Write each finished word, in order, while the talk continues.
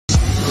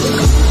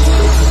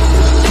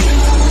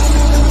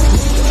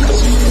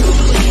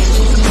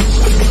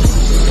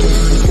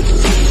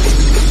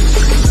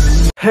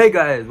Hey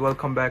guys,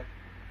 welcome back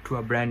to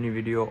a brand new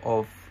video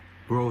of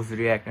Bros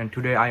React, and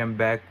today I am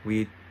back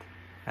with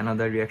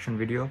another reaction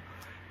video.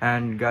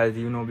 And guys,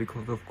 you know,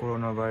 because of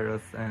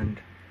coronavirus and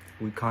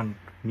we can't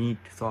meet,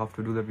 so I have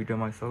to do the video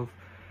myself.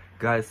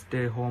 Guys,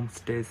 stay home,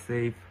 stay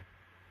safe.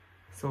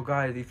 So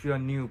guys, if you are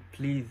new,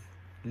 please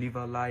leave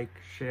a like,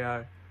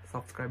 share,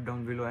 subscribe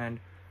down below, and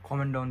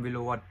comment down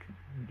below what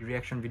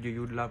reaction video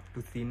you'd love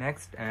to see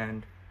next,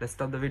 and let's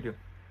start the video.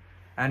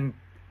 And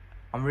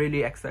I'm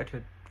really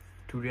excited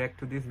to react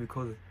to this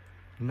because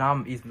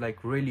Numb is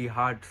like really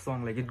hard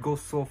song, like it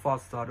goes so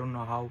fast, so I don't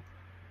know how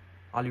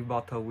Alip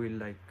Ba Ta will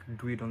like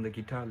do it on the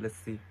guitar. Let's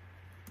see.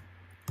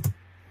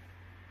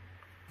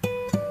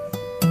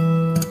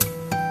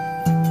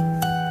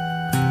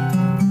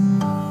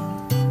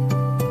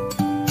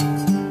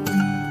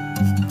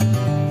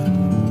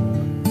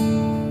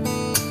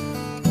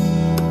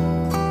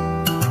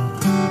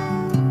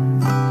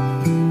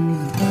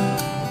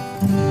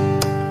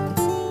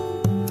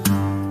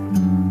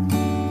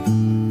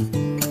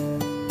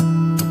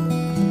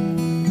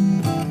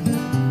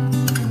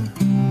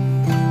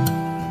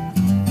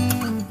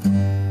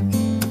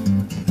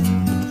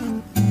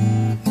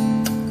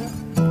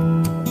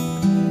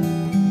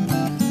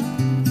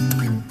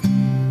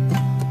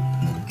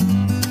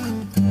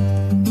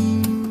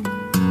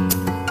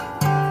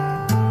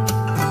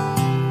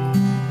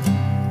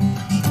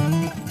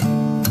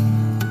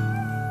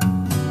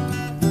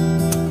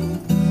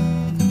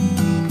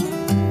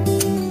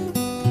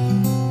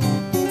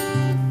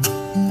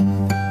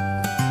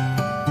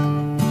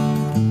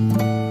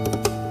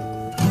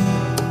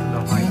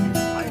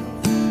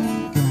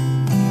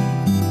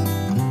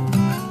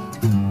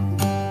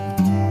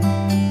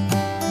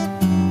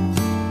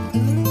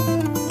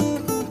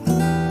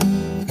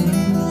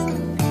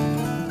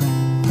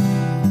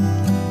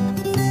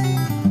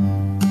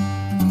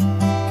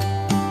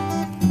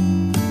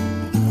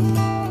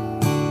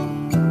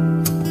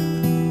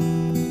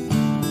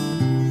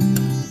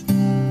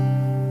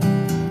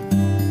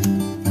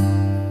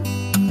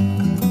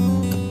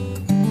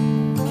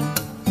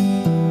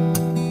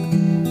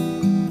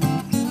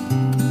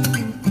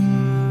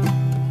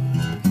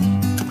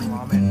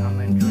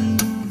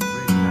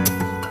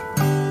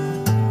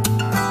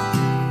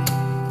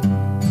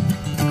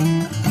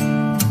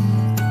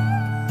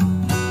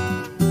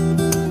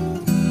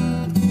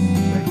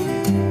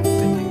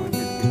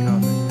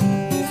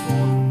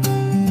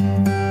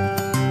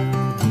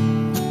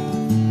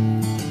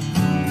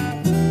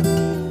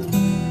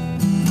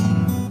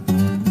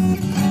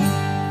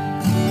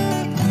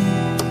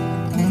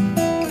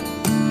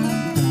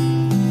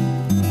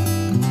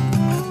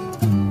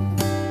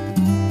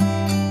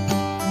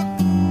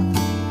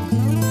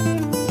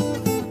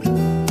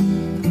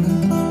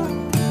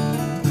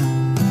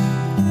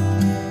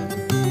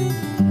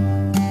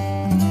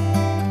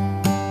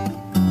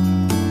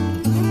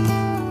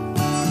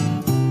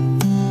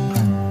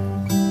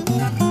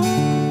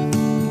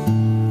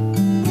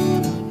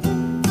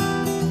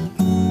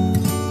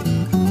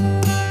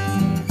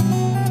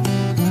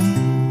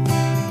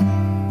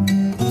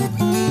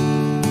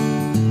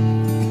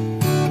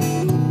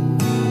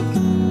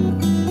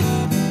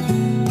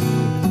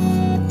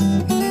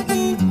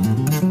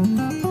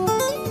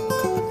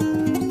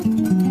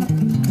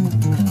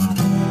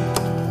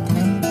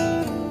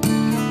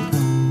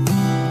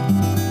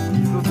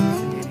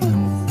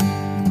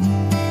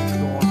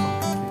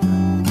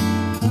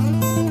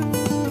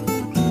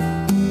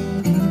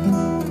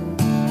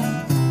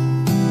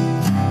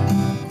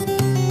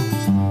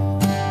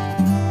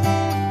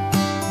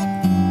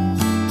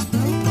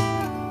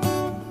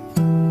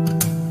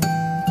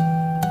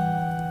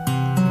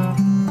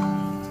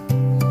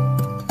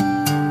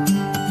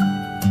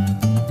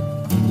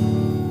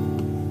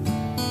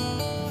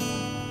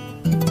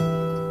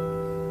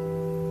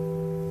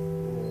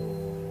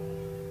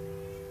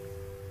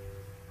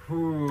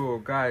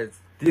 Guys,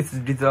 this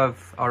deserves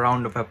a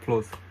round of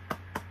applause.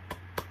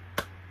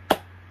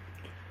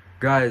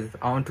 Guys,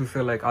 I want to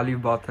say like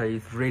Alip Ba Ta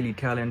is really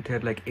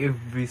talented. Like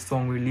every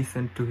song we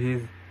listen to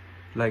his,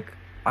 like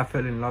I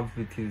fell in love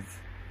with his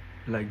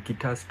like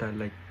guitar style.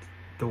 Like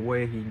the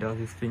way he does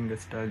his finger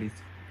style is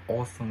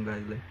awesome,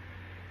 guys. Like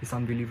it's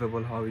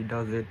unbelievable how he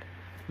does it.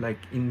 Like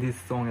in this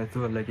song as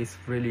well, like it's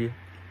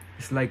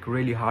like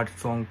really hard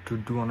song to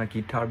do on a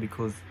guitar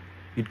because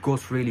it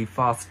goes really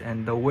fast,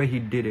 and the way he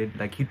did it,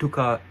 like he took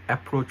a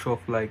approach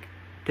of like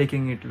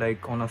taking it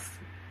like on a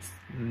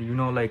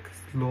like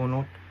slow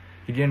note.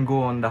 He didn't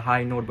go on the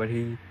high note, but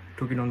he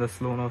took it on the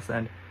slow notes,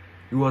 and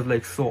it was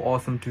like so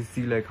awesome to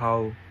see like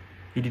how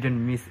he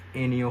didn't miss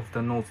any of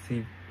the notes.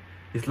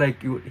 It's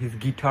like his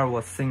guitar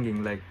was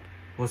singing. Like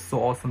it was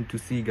so awesome to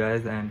see,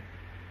 guys, and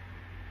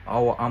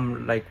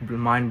I'm like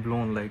mind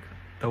blown like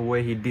the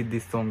way he did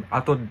this song.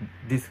 I thought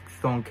this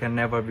song can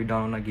never be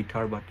done on a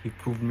guitar, but he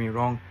proved me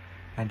wrong,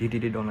 and he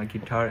did it on a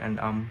guitar, and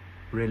I'm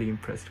really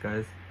impressed,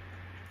 guys.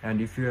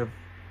 And if you have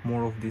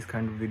more of these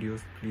kind of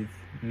videos, please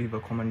leave a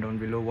comment down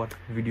below what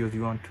videos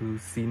you want to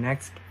see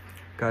next.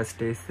 Guys,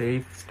 stay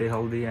safe, stay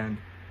healthy, and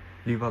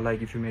leave a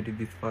like if you made it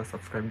this far.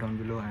 Subscribe down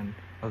below, and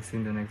I'll see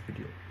you in the next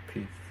video.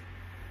 Peace.